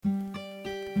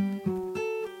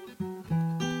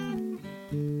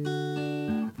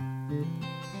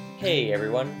Hey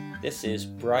everyone, this is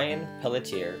Brian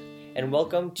Pelletier, and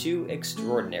welcome to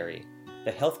Extraordinary,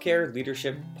 the Healthcare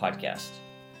Leadership Podcast.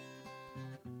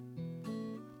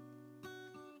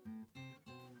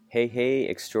 Hey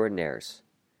extraordinaires.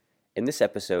 In this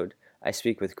episode, I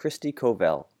speak with Christy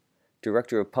Covell,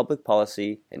 Director of Public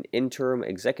Policy and Interim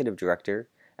Executive Director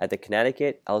at the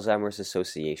Connecticut Alzheimer's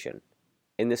Association.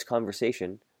 In this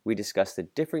conversation, we discuss the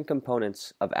different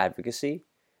components of advocacy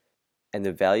and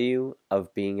the value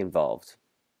of being involved.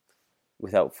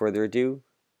 Without further ado,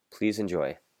 please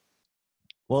enjoy.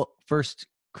 Well, first,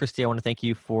 Christy, I want to thank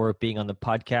you for being on the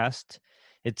podcast.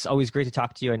 It's always great to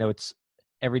talk to you. I know it's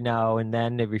every now and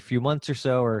then, every few months or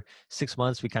so, or 6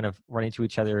 months, we kind of run into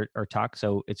each other or talk.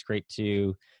 So it's great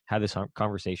to have this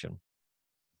conversation.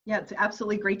 Yeah, it's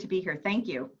absolutely great to be here. Thank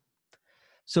you.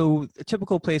 So the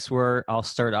typical place where I'll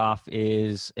start off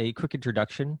is a quick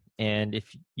introduction. And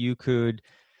if you could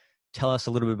tell us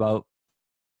a little bit about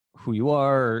who you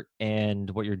are and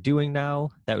what you're doing now,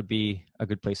 that would be a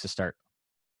good place to start.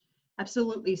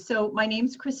 Absolutely. So my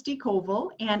name's Christy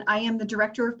Covell, and I am the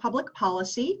Director of Public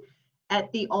Policy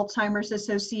at the Alzheimer's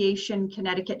Association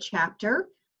Connecticut chapter.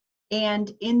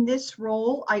 And in this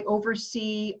role, I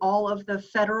oversee all of the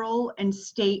federal and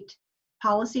state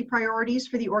policy priorities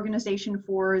for the organization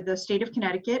for the state of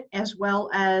Connecticut, as well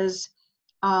as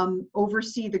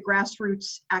oversee the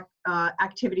grassroots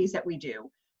activities that we do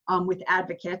with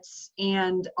advocates.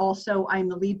 And also I'm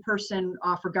the lead person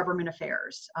for government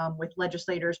affairs with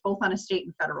legislators, both on a state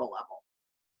and federal level.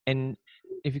 And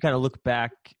if you kind of look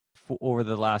back over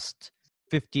the last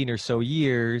 15 or so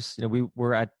years, we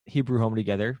were at Hebrew Home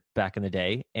together back in the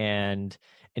day, and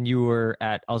you were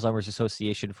at Alzheimer's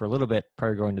Association for a little bit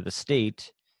prior to going to the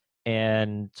state.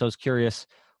 And so I was curious,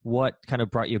 what kind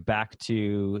of brought you back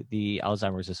to the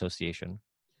Alzheimer's Association?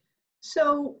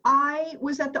 So I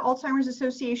was at the Alzheimer's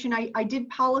Association. I did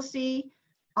policy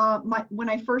when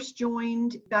I first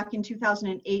joined back in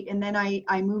 2008, and then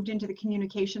I moved into the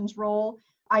communications role.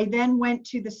 I then went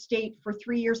to the state for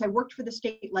 3 years. I worked for the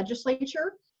state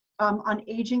legislature on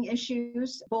aging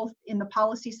issues, both in the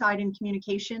policy side and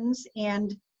communications.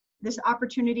 And this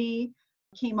opportunity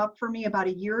came up for me about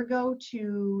a year ago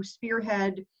to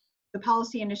spearhead the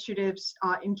policy initiatives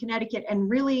in Connecticut. And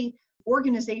really,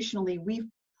 organizationally, we've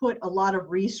put a lot of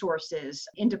resources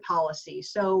into policy.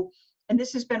 So, and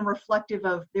this has been reflective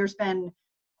of, there's been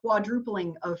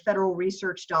quadrupling of federal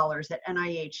research dollars at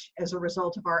NIH as a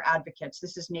result of our advocates.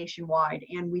 This is nationwide.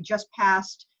 And we just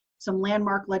passed some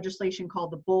landmark legislation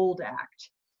called the BOLD Act,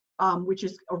 which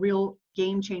is a real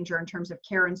game changer in terms of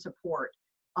care and support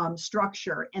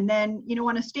structure. And then,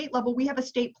 on a state level, we have a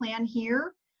state plan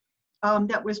here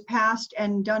that was passed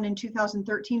and done in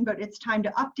 2013, but it's time to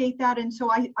update that. And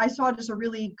so I saw it as a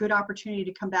really good opportunity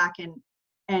to come back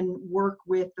and work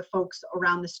with the folks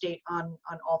around the state on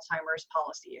Alzheimer's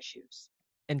policy issues.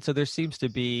 And so there seems to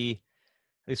be,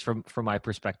 at least from my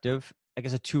perspective, I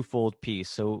guess a twofold piece.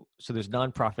 So there's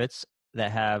nonprofits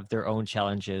that have their own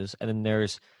challenges, and then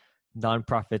there's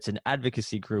nonprofits and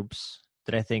advocacy groups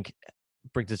that I think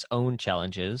brings its own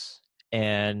challenges.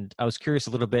 And I was curious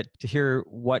a little bit to hear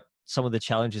what some of the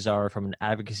challenges are from an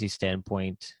advocacy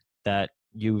standpoint that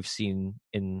you've seen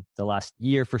in the last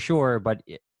year for sure, but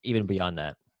even beyond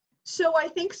that. So I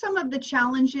think some of the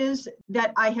challenges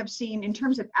that I have seen in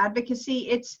terms of advocacy,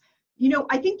 it's,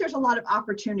 I think there's a lot of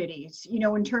opportunities,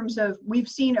 in terms of, we've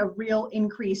seen a real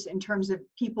increase in terms of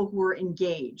people who are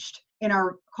engaged in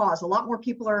our cause. A lot more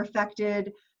people are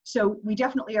affected. So we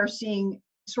definitely are seeing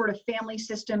sort of family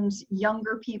systems,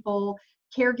 younger people,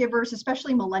 caregivers,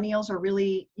 especially millennials, are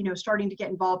really, starting to get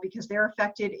involved because they're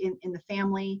affected in the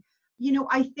family.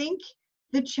 I think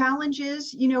the challenge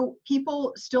is,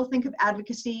 people still think of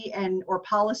advocacy or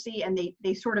policy, and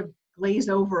they sort of glaze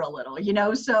over a little,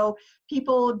 so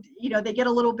people, they get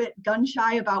a little bit gun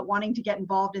shy about wanting to get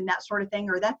involved in that sort of thing,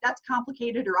 or that's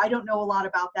complicated, or I don't know a lot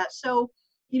about that. So,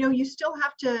 you still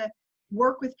have to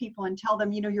work with people and tell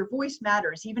them, your voice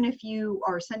matters. Even if you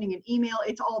are sending an email,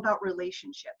 it's all about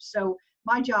relationships. So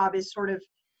my job is sort of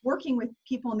working with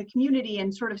people in the community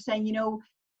and sort of saying,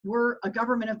 we're a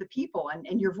government of the people,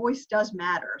 and your voice does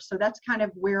matter. So that's kind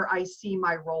of where I see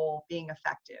my role being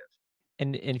effective.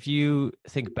 And if you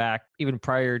think back, even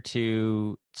prior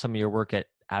to some of your work at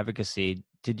advocacy,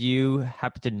 did you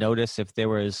happen to notice if there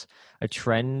was a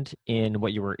trend in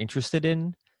what you were interested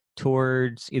in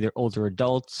towards either older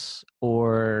adults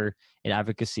or in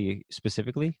advocacy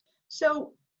specifically?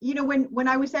 So, when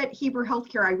I was at Hebrew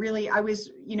Healthcare,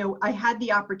 I had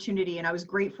the opportunity, and I was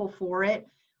grateful for it,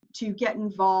 to get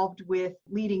involved with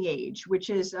Leading Age,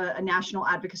 which is a national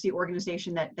advocacy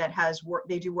organization that has work.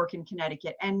 They do work in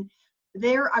Connecticut. And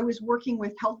there I was working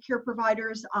with healthcare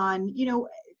providers on,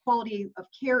 quality of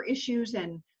care issues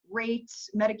and rates,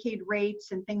 Medicaid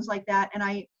rates and things like that. And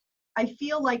I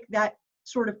feel like that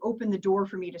sort of opened the door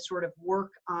for me to sort of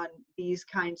work on these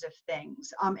kinds of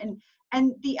things.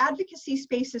 And the advocacy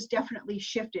space has definitely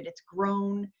shifted. It's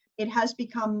grown. It has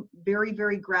become very,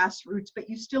 very grassroots, but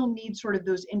you still need sort of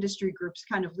those industry groups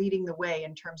kind of leading the way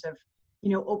in terms of,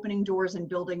 opening doors and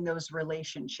building those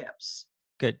relationships.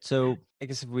 Good. So I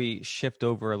guess if we shift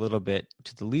over a little bit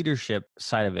to the leadership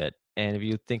side of it, and if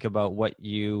you think about what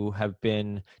you have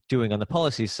been doing on the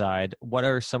policy side, what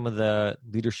are some of the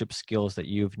leadership skills that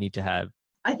you need to have?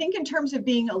 I think in terms of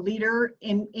being a leader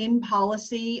in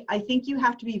policy, I think you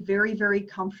have to be very, very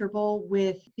comfortable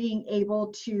with being able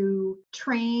to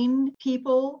train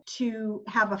people to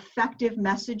have effective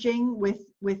messaging with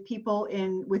people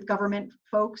with government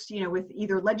folks, with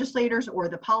either legislators or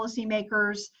the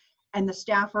policymakers and the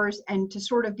staffers, and to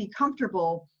sort of be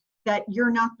comfortable that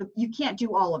you can't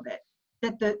do all of it,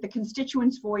 that the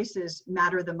constituents' voices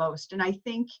matter the most. And I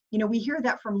think, we hear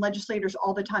that from legislators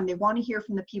all the time. They want to hear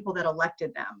from the people that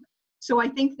elected them. So I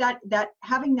think that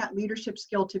having that leadership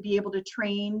skill to be able to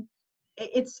train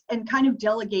and kind of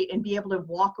delegate and be able to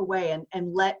walk away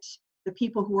and let the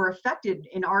people who are affected,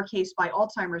 in our case, by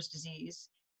Alzheimer's disease,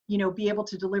 be able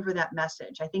to deliver that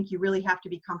message. I think you really have to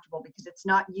be comfortable because it's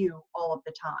not you all of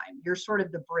the time. You're sort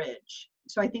of the bridge.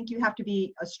 So I think you have to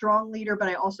be a strong leader, but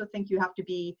I also think you have to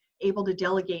be able to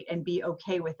delegate and be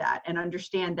okay with that and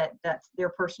understand that their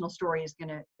personal story is going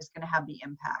to have the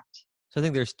impact. So I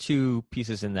think there's two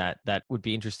pieces in that would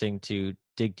be interesting to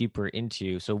dig deeper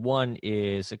into. So one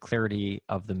is a clarity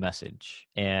of the message.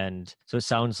 And so it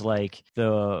sounds like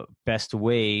the best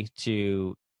way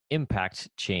to impact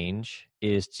change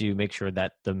is to make sure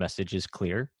that the message is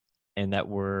clear and that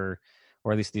or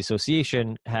at least the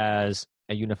association has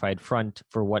a unified front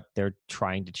for what they're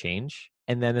trying to change.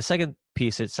 And then the second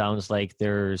piece, it sounds like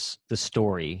there's the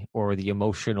story or the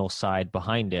emotional side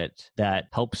behind it that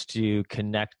helps to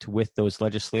connect with those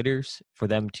legislators for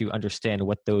them to understand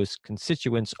what those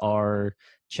constituents are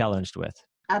challenged with.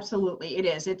 Absolutely, it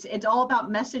is. It's all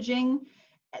about messaging,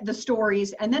 the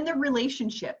stories, and then the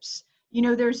relationships.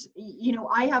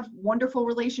 I have wonderful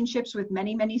relationships with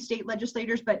many, many state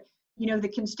legislators, but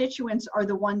the constituents are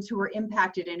the ones who are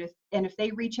impacted. And if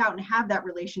they reach out and have that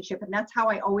relationship, and that's how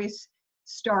I always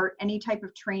start any type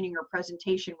of training or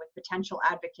presentation with potential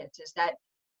advocates, is that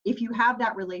if you have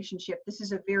that relationship, this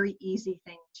is a very easy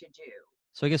thing to do.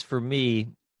 So I guess for me,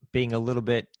 being a little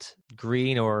bit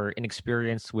green or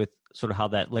inexperienced with sort of how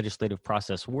that legislative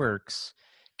process works,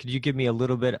 could you give me a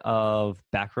little bit of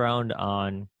background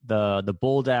on the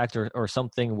BOLD Act or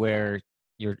something where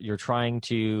you're trying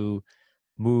to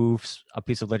move a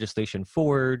piece of legislation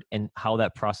forward and how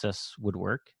that process would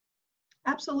work?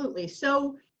 Absolutely.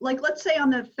 So let's say on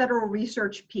the federal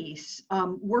research piece,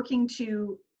 working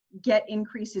to get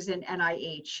increases in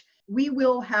NIH, we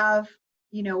will have,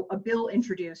 a bill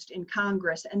introduced in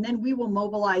Congress, and then we will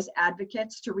mobilize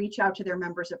advocates to reach out to their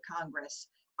members of Congress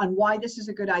on why this is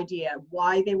a good idea,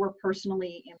 why they were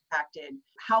personally impacted,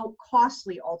 how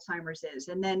costly Alzheimer's is.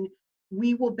 And then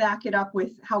we will back it up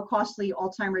with how costly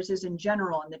Alzheimer's is in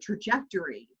general and the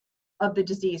trajectory of the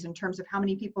disease in terms of how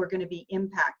many people are going to be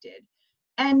impacted.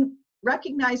 And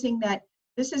recognizing that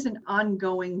this is an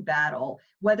ongoing battle,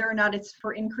 whether or not it's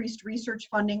for increased research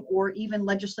funding or even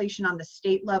legislation on the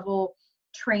state level,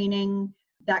 training,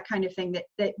 that kind of thing,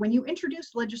 that when you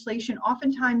introduce legislation,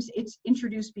 oftentimes it's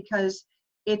introduced because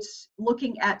it's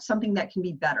looking at something that can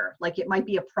be better, like it might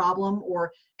be a problem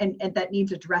and that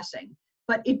needs addressing.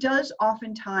 But it does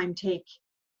oftentimes take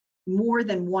more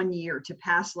than 1 year to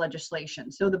pass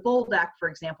legislation. So the BOLD Act, for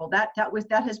example,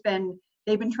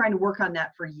 they've been trying to work on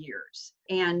that for years.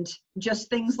 And just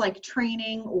things like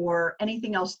training or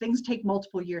anything else, things take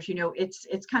multiple years.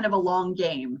 It's kind of a long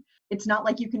game. It's not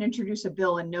like you can introduce a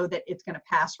bill and know that it's going to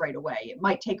pass right away. It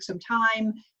might take some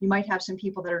time. You might have some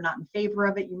people that are not in favor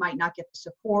of it. You might not get the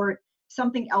support.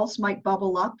 Something else might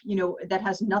bubble up, that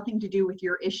has nothing to do with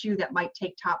your issue that might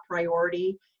take top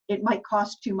priority. It might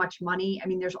cost too much money. I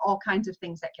mean, there's all kinds of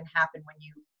things that can happen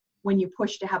when you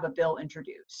push to have a bill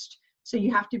introduced. So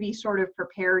you have to be sort of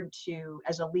prepared to,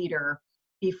 as a leader,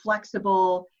 be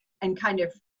flexible and kind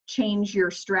of change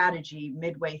your strategy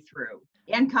midway through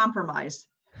and compromise.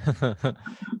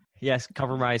 Yes,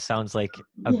 compromise sounds like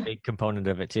a big component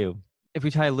of it too. If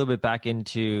we tie a little bit back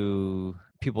into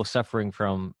people suffering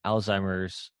from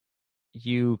Alzheimer's,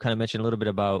 you kind of mentioned a little bit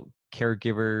about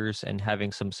caregivers and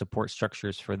having some support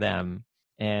structures for them.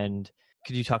 And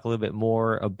could you talk a little bit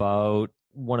more about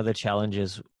one of the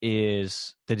challenges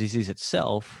is the disease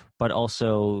itself, but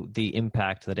also the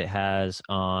impact that it has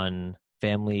on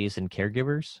families and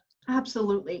caregivers?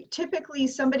 Absolutely. Typically,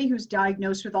 somebody who's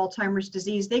diagnosed with Alzheimer's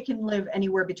disease, they can live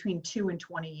anywhere between 2 and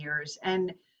 20 years.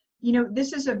 And,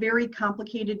 this is a very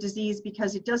complicated disease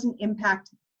because it doesn't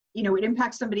impact, it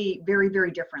impacts somebody very,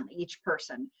 very differently, each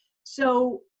person.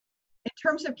 So in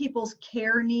terms of people's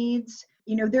care needs,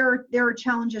 there are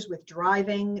challenges with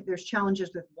driving. There's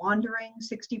challenges with wandering.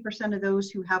 60% of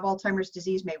those who have Alzheimer's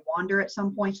disease may wander at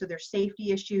some point. So there's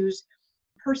safety issues,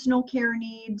 personal care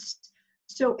needs.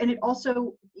 So, and it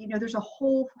also, there's a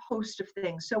whole host of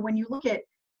things. So when you look at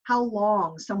how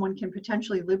long someone can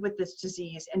potentially live with this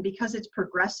disease, and because it's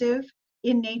progressive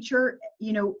in nature,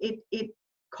 it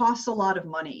costs a lot of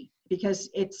money, because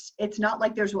it's not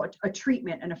like there's a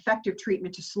treatment, an effective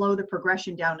treatment to slow the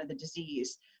progression down of the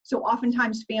disease. So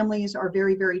oftentimes families are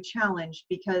very, very challenged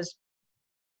because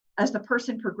as the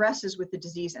person progresses with the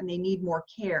disease and they need more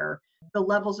care, the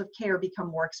levels of care become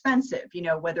more expensive,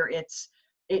 whether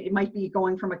it might be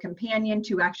going from a companion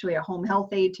to actually a home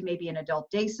health aide to maybe an adult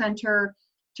day center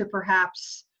to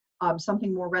perhaps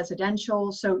something more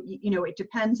residential. So, it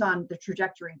depends on the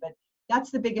trajectory, but that's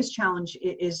the biggest challenge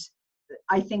is,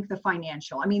 I think, the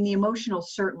financial. I mean, the emotional,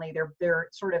 certainly they're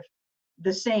sort of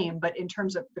the same, but in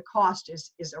terms of the cost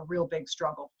is a real big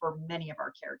struggle for many of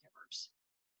our caregivers.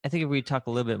 I think if we talk a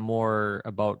little bit more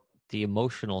about the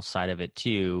emotional side of it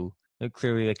too,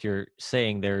 clearly, like you're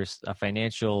saying, there's a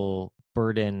financial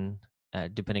burden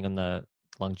depending on the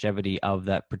longevity of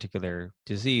that particular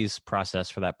disease process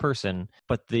for that person.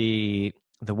 But the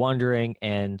wandering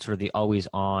and sort of the always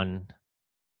on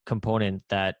component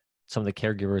that some of the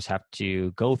caregivers have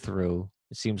to go through,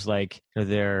 it seems like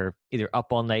they're either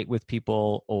up all night with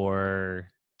people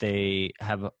or they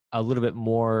have a little bit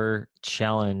more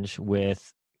challenge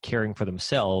with caring for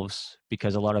themselves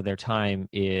because a lot of their time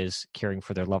is caring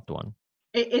for their loved one.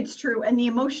 It's true. And the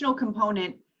emotional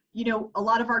component, a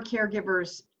lot of our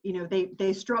caregivers,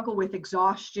 they struggle with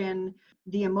exhaustion,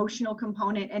 the emotional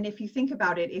component. And if you think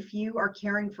about it, if you are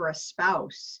caring for a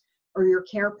spouse or your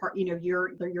care part,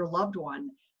 your loved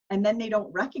one, and then they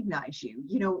don't recognize you,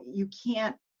 you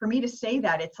can't, for me to say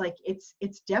that, it's like,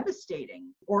 it's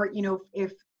devastating. Or,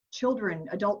 if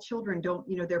adult children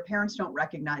don't, their parents don't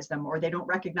recognize them, or they don't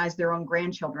recognize their own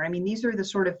grandchildren. I mean, these are the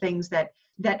sort of things that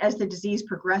as the disease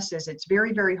progresses, it's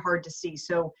very, very hard to see.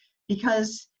 So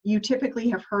because you typically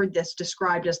have heard this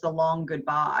described as the long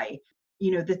goodbye,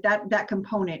 that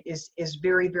component is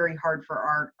very, very hard for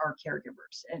our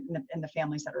caregivers and the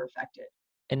families that are affected.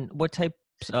 And what types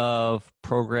of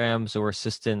programs or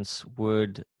assistance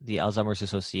would the Alzheimer's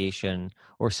Association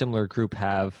or similar group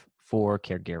have for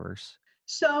caregivers?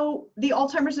 So the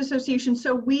Alzheimer's Association,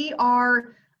 so we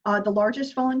are the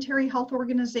largest voluntary health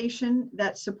organization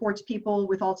that supports people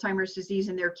with Alzheimer's disease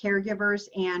and their caregivers.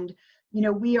 And,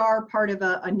 we are part of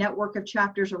a network of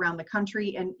chapters around the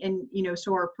country. And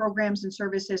so our programs and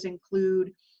services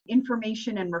include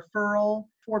information and referral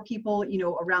for people,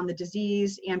 around the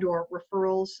disease, and or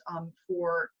referrals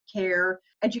for care,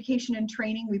 education and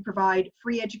training. We provide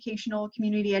free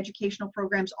community educational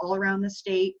programs all around the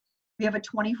state. We have a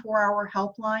 24-hour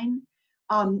helpline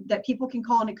that people can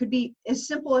call, and it could be as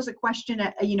simple as a question,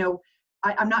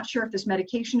 I'm not sure if this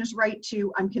medication is right,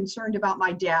 to I'm concerned about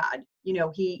my dad.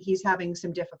 He's having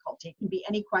some difficulty. It can be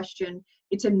any question.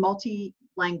 It's in many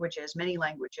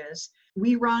languages.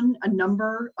 We run a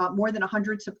number, more than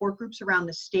 100 support groups around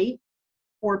the state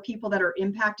for people that are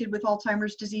impacted with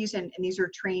Alzheimer's disease, and these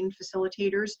are trained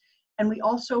facilitators. And we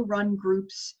also run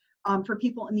groups for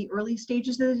people in the early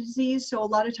stages of the disease. So a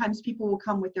lot of times people will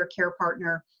come with their care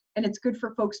partner, and it's good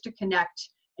for folks to connect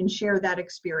and share that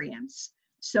experience.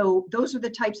 So those are the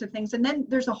types of things. And then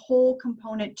there's a whole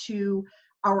component to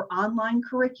our online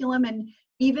curriculum. And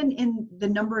even in the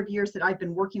number of years that I've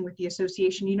been working with the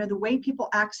association, the way people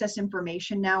access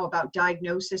information now about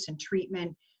diagnosis and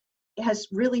treatment has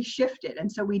really shifted.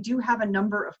 And so we do have a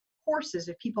number of courses,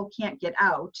 if people can't get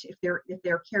out, if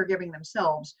they're caregiving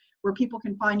themselves, where people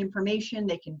can find information,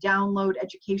 they can download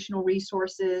educational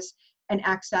resources and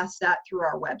access that through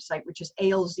our website, which is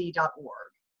alz.org.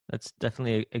 That's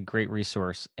definitely a great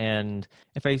resource. And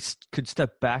if I could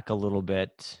step back a little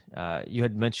bit, you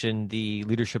had mentioned the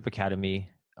Leadership Academy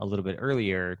a little bit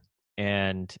earlier,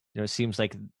 and it seems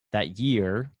like that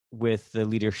year with the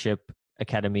Leadership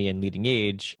Academy and Leading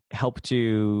Age helped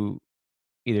to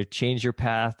either change your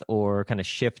path or kind of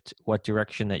shift what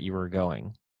direction that you were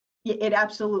going. It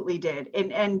absolutely did.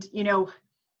 And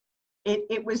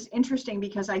it was interesting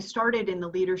because I started in the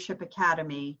Leadership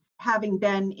Academy, having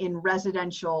been in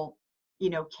residential,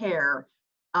 care.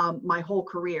 my whole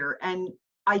career. And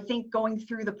I think going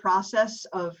through the process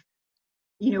of,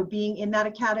 being in that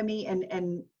academy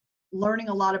and learning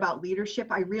a lot about leadership,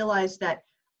 I realized that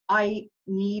I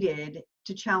needed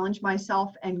to challenge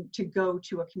myself and to go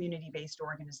to a community-based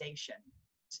organization.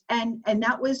 And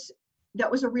that was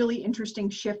a really interesting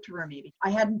shift for me. I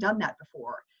hadn't done that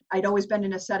before. I'd always been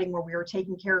in a setting where we were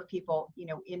taking care of people,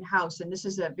 in-house. And this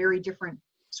is a very different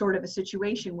sort of a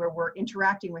situation where we're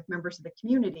interacting with members of the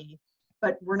community,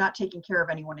 but we're not taking care of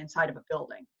anyone inside of a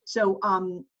building. So,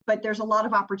 but there's a lot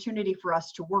of opportunity for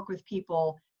us to work with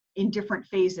people in different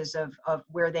phases of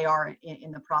where they are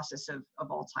in the process of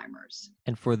Alzheimer's.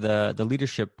 And for the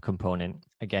leadership component,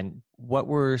 again, what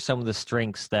were some of the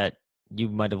strengths that you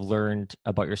might have learned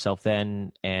about yourself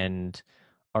then and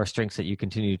are strengths that you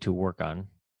continue to work on?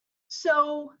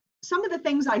 So some of the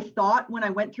things I thought when I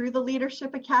went through the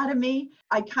Leadership Academy,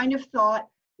 I kind of thought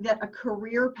that a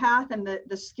career path and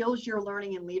the skills you're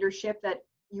learning in leadership, that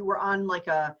you were on like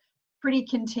a pretty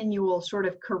continual sort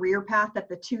of career path, that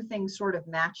the two things sort of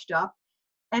matched up.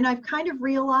 And I've kind of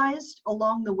realized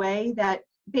along the way that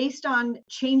based on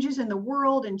changes in the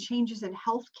world and changes in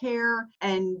healthcare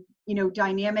and,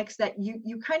 dynamics, that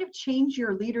you kind of change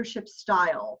your leadership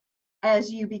style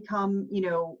as you become,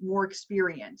 more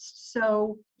experienced.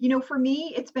 So, for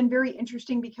me, it's been very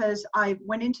interesting because I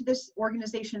went into this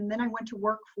organization and then I went to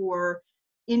work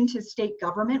into state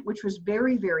government, which was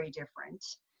very, very different.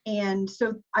 And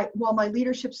so while my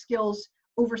leadership skills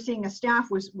overseeing a staff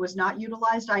was not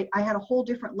utilized, I had a whole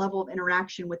different level of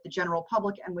interaction with the general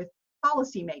public and with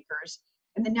policymakers.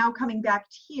 And then now coming back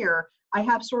here, I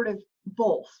have sort of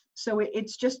both. So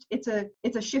it's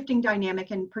a shifting dynamic,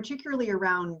 and particularly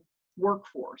around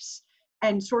workforce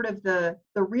and sort of the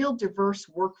real diverse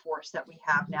workforce that we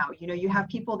have now. You have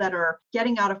people that are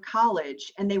getting out of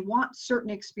college and they want certain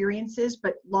experiences,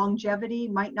 but longevity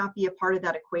might not be a part of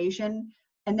that equation.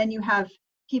 And then you have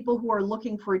people who are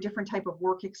looking for a different type of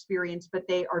work experience, but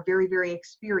they are very, very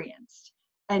experienced.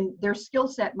 And their skill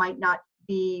set might not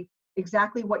be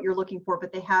exactly what you're looking for,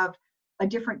 but they have a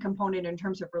different component in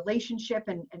terms of relationship.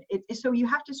 So you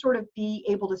have to sort of be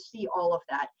able to see all of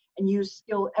that and use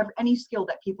any skill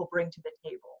that people bring to the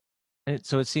table. And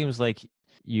so it seems like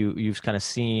you've kind of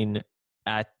seen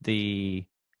at the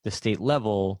state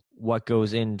level what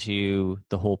goes into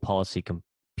the whole policy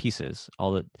pieces,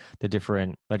 all the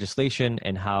different legislation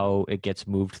and how it gets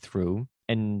moved through.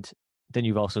 And then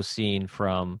you've also seen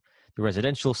from the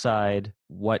residential side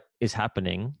what is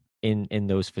happening in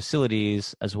those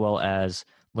facilities, as well as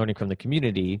learning from the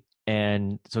community.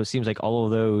 And so it seems like all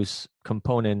of those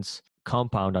components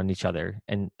compound on each other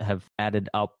and have added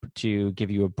up to give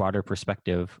you a broader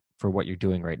perspective for what you're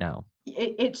doing right now.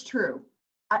 It's true.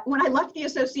 When I left the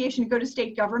association to go to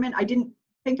state government, I didn't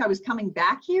think I was coming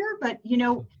back here, but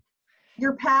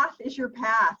your path is your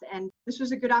path. And this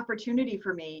was a good opportunity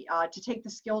for me to take the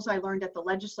skills I learned at the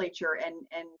legislature and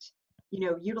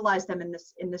utilize them in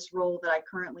this role that I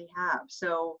currently have.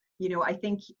 So, I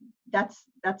think that's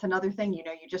another thing, you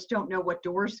just don't know what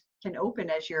doors can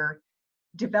open as you're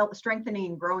strengthening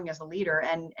and growing as a leader.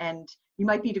 And you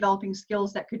might be developing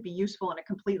skills that could be useful in a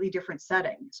completely different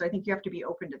setting. So I think you have to be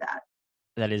open to that.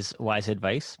 That is wise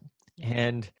advice.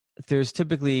 And there's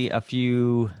typically a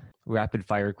few rapid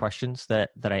fire questions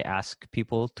that I ask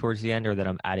people towards the end, or that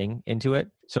I'm adding into it.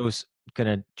 So I was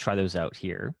going to try those out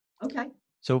here. Okay.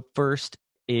 So first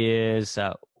is,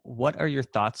 what are your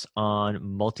thoughts on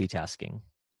multitasking?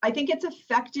 I think it's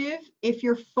effective if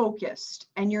you're focused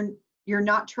and you're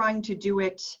not trying to do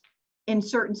it in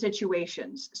certain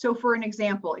situations. So for an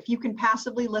example, if you can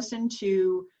passively listen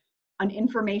to an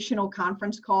informational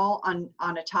conference call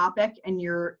on a topic and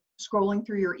you're scrolling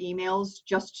through your emails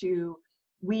just to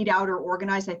weed out or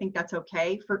organize, I think that's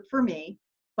okay for me.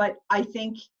 But I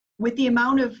think with the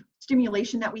amount of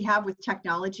stimulation that we have with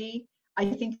technology, I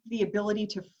think the ability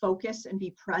to focus and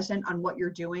be present on what you're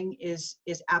doing is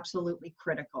absolutely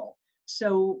critical.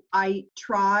 So I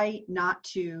try not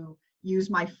to use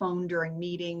my phone during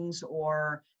meetings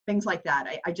or things like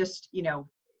that. I just,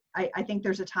 I think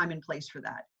there's a time and place for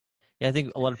that. Yeah, I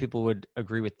think a lot of people would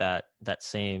agree with that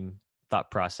same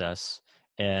thought process,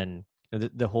 and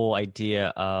the whole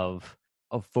idea of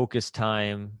focus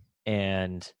time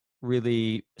and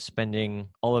really spending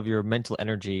all of your mental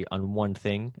energy on one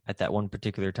thing at that one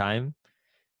particular time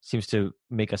seems to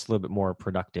make us a little bit more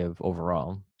productive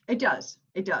overall. It does.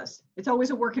 It's always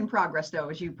a work in progress, though,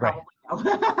 as you probably know.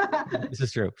 This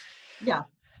is true. Yeah.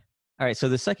 All right. So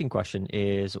the second question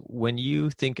is, when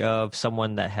you think of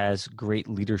someone that has great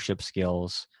leadership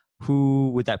skills,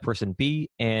 who would that person be?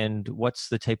 And what's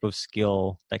the type of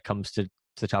skill that comes to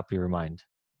the top of your mind?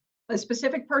 A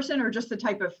specific person or just the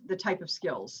type of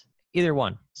skills? Either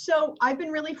one. So I've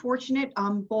been really fortunate,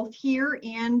 both here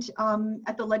and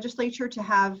at the legislature, to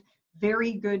have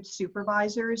very good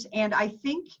supervisors. And I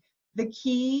think the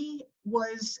key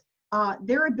was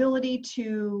their ability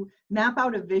to map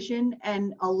out a vision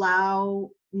and allow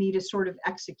me to sort of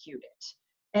execute it.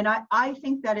 And I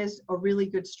think that is a really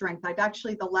good strength. I've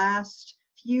actually, the last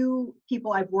few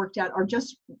people I've worked at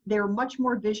they're much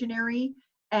more visionary.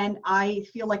 And I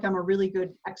feel like I'm a really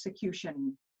good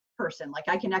execution person. Like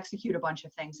I can execute a bunch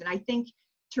of things. And I think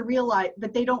to realize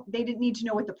that they didn't need to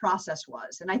know what the process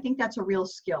was. And I think that's a real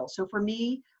skill. So for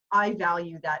me, I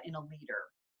value that in a leader,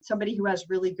 somebody who has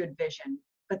really good vision,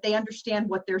 but they understand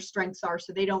what their strengths are.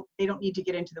 So they don't need to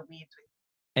get into the weeds.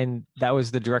 And that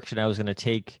was the direction I was going to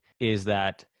take, is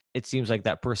that it seems like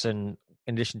that person,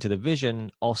 in addition to the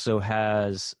vision, also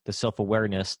has the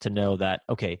self-awareness to know that,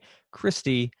 okay,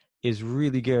 Christy is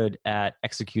really good at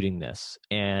executing this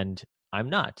and I'm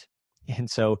not. And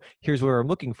so here's what I'm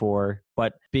looking for,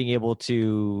 but being able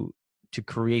to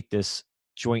create this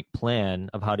joint plan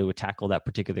of how to tackle that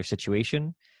particular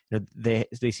situation, they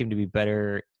seem to be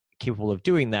better capable of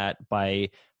doing that by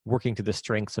working to the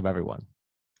strengths of everyone.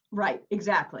 Right,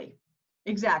 exactly.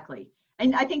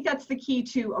 And I think that's the key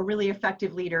to a really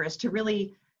effective leader, is to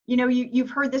really,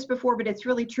 you've heard this before, but it's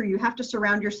really true. You have to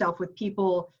surround yourself with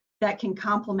people that can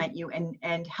complement you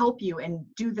and help you and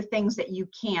do the things that you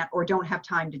can't or don't have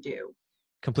time to do.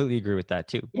 Completely agree with that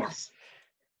too. Yes.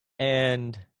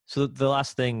 And so the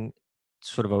last thing,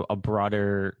 sort of a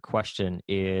broader question,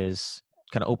 is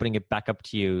kind of opening it back up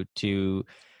to you to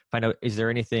find out, is there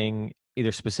anything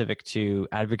either specific to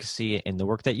advocacy in the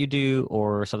work that you do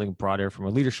or something broader from a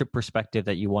leadership perspective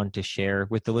that you wanted to share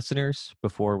with the listeners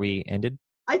before we ended?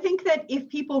 I think that if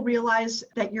people realize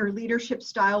that your leadership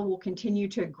style will continue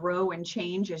to grow and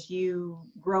change as you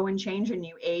grow and change and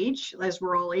you age, as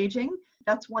we're all aging,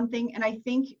 that's one thing. And I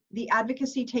think the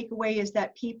advocacy takeaway is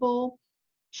that people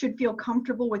should feel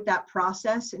comfortable with that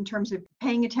process in terms of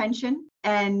paying attention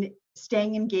and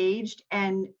staying engaged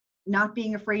and not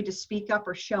being afraid to speak up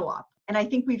or show up. And I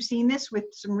think we've seen this with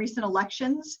some recent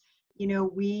elections.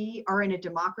 We are in a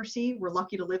democracy. We're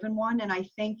lucky to live in one. And I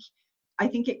think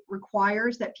it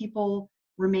requires that people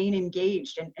remain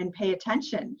engaged and pay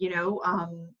attention,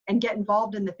 and get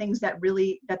involved in the things that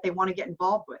they want to get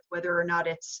involved with, whether or not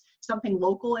it's something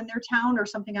local in their town or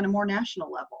something on a more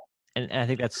national level. And I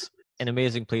think that's an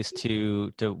amazing place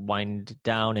to wind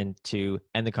down and to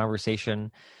end the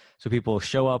conversation, so people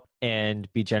show up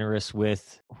and be generous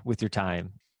with your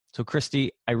time. So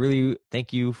Christy, I really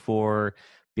thank you for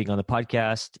being on the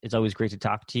podcast. It's always great to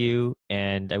talk to you,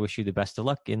 and I wish you the best of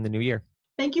luck in the new year.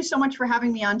 Thank you so much for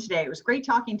having me on today. It was great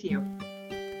talking to you.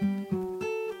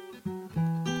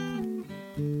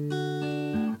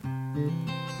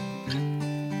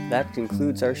 That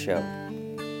concludes our show.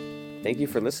 Thank you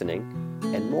for listening,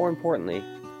 and more importantly,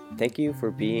 thank you for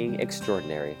being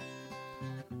extraordinary.